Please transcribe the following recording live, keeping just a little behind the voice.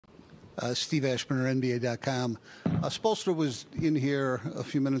Steve Ashburner, NBA.com. Spoelstra was in here a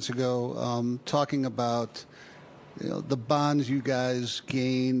few minutes ago talking about the bonds you guys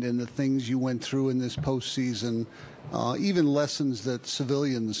gained and the things you went through in this postseason, even lessons that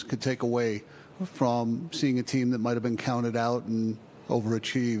civilians could take away from seeing a team that might have been counted out and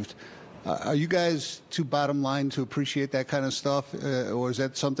overachieved. Are you guys too bottom line to appreciate that kind of stuff, or is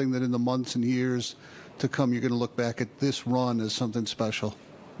that something that in the months and years to come you're going to look back at this run as something special?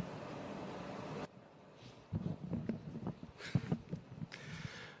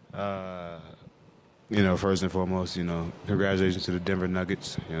 First and foremost, congratulations to the Denver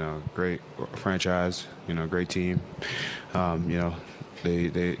Nuggets. Great franchise, great team.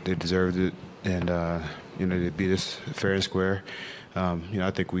 They deserved it, and they beat us fair and square.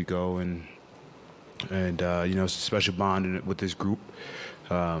 I think we go and it's a special bond with this group.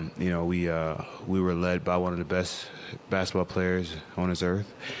 We were led by one of the best basketball players on this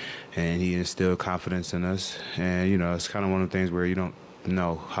earth, and he instilled confidence in us. And it's kind of one of the things where you don't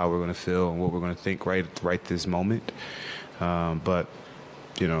know how we're going to feel and what we're going to think right this moment. But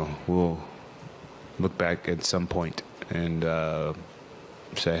we'll look back at some point and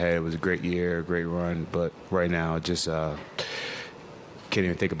say, hey, it was a great year, a great run. But right now, just can't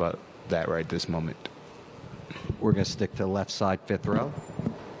even think about that right this moment. We're going to stick to the left side, fifth row.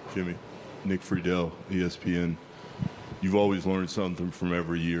 Jimmy, Nick Friedel, ESPN. You've always learned something from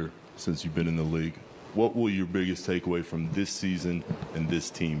every year since you've been in the league. What will your biggest takeaway from this season and this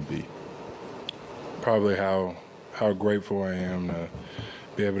team be? Probably how grateful I am to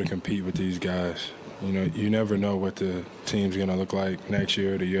be able to compete with these guys. You never know what the team's going to look like next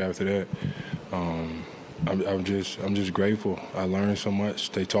year or the year after that. I'm just grateful. I learned so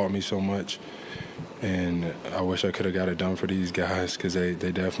much. They taught me so much. And I wish I could have got it done for these guys because they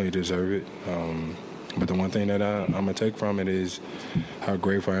definitely deserve it. But the one thing that I'm going to take from it is how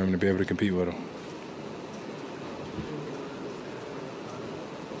grateful I am to be able to compete with them.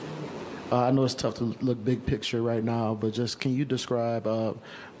 I know it's tough to look big picture right now, but just can you describe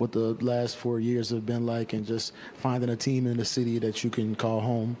what the last 4 years have been like and just finding a team in the city that you can call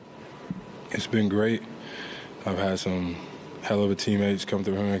home? It's been great. I've had some hell of a teammates come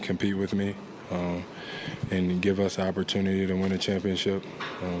through here and compete with me and give us the opportunity to win a championship,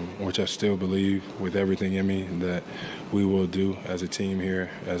 which I still believe with everything in me that we will do as a team here,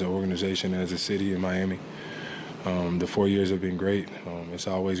 as an organization, as a city in Miami. The 4 years have been great. It's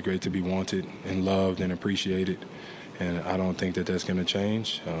always great to be wanted and loved and appreciated, and I don't think that that's going to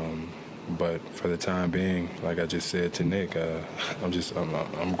change. But for the time being, like I just said to Nick,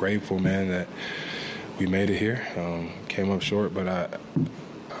 I'm grateful, man, that we made it here. Came up short, but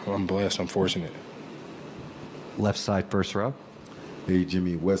I'm blessed. I'm fortunate. Left side, first row. Hey,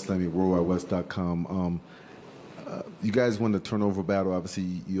 Jimmy, Wes Lemmy, WorldWideWest.com. You guys won the turnover battle.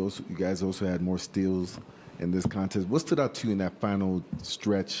 Obviously, you guys also had more steals in this contest. What stood out to you in that final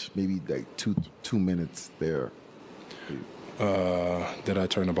stretch, maybe like two minutes there? That I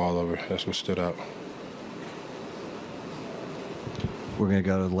turned the ball over. That's what stood out. We're going to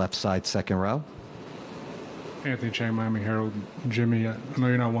go to the left side, second row. Anthony Chang, Miami Herald. Jimmy, I know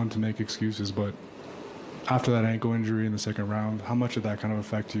you're not one to make excuses, but after that ankle injury in the second round, how much did that kind of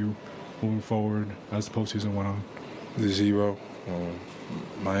affect you moving forward as the postseason went on? Zero.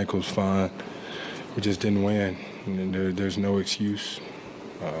 My ankle's fine. We just didn't win. There's no excuse.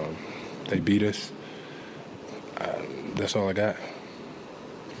 They beat us. That's all I got.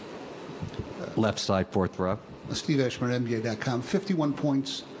 Left side, fourth row. Steve Ashburn, NBA.com. 51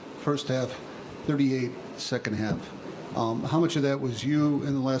 points first half, 38 second half. How much of that was you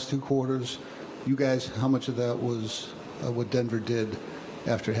in the last two quarters? You guys, how much of that was what Denver did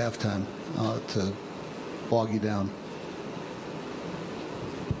after halftime to bog you down?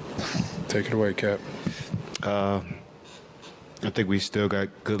 Take it away, Cap. I think we still got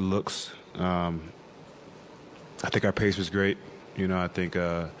good looks. I think our pace was great. I think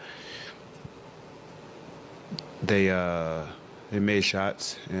they made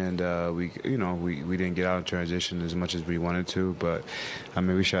shots, and we didn't get out in transition as much as we wanted to. But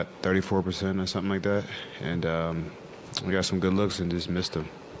we shot 34% or something like that, and we got some good looks and just missed them.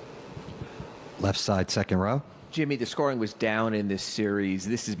 Left side, second row. Jimmy, the scoring was down in this series.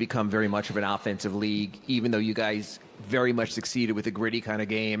 This has become very much of an offensive league, even though you guys very much succeeded with a gritty kind of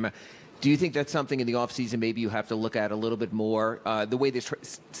game. Do you think that's something in the offseason maybe you have to look at a little bit more? The way this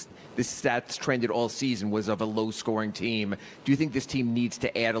stats trended all season was of a low-scoring team. Do you think this team needs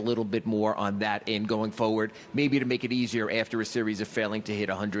to add a little bit more on that end going forward, maybe to make it easier after a series of failing to hit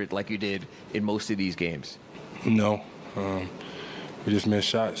 100 like you did in most of these games? No. We just miss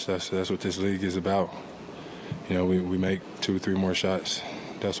shots. That's what this league is about. We make 2 or 3 more shots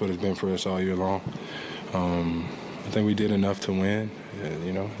That's what it's been for us all year long. I think we did enough to win.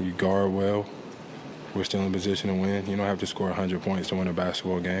 You guard well. We're still in position to win. You don't have to score 100 points to win a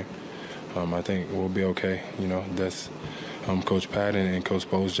basketball game. I think we'll be okay. That's Coach Pat and Coach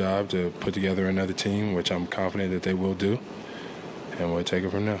Po's job to put together another team, which I'm confident that they will do, and we'll take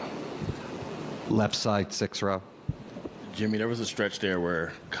it from there. Left side, 6th row. Jimmy, there was a stretch there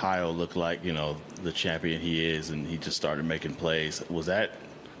where Kyle looked like, the champion he is, and he just started making plays. Was that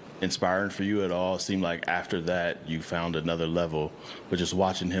inspiring for you at all? It seemed like after that you found another level, but just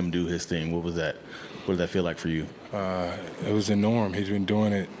watching him do his thing, what was that? What did that feel like for you? It was the norm. He's been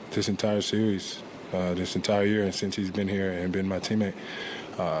doing it this entire series, this entire year, and since he's been here and been my teammate.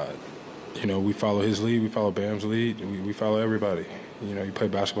 We follow his lead. We follow Bam's lead. We follow everybody. You play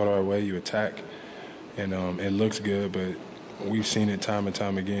basketball the right way. You attack, and it looks good, but we've seen it time and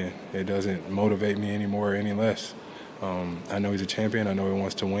time again. It doesn't motivate me anymore or any less. I know he's a champion. I know he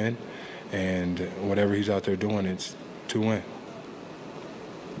wants to win, and whatever he's out there doing, it's to win.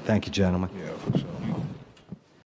 Thank you, gentlemen. Yeah, for sure.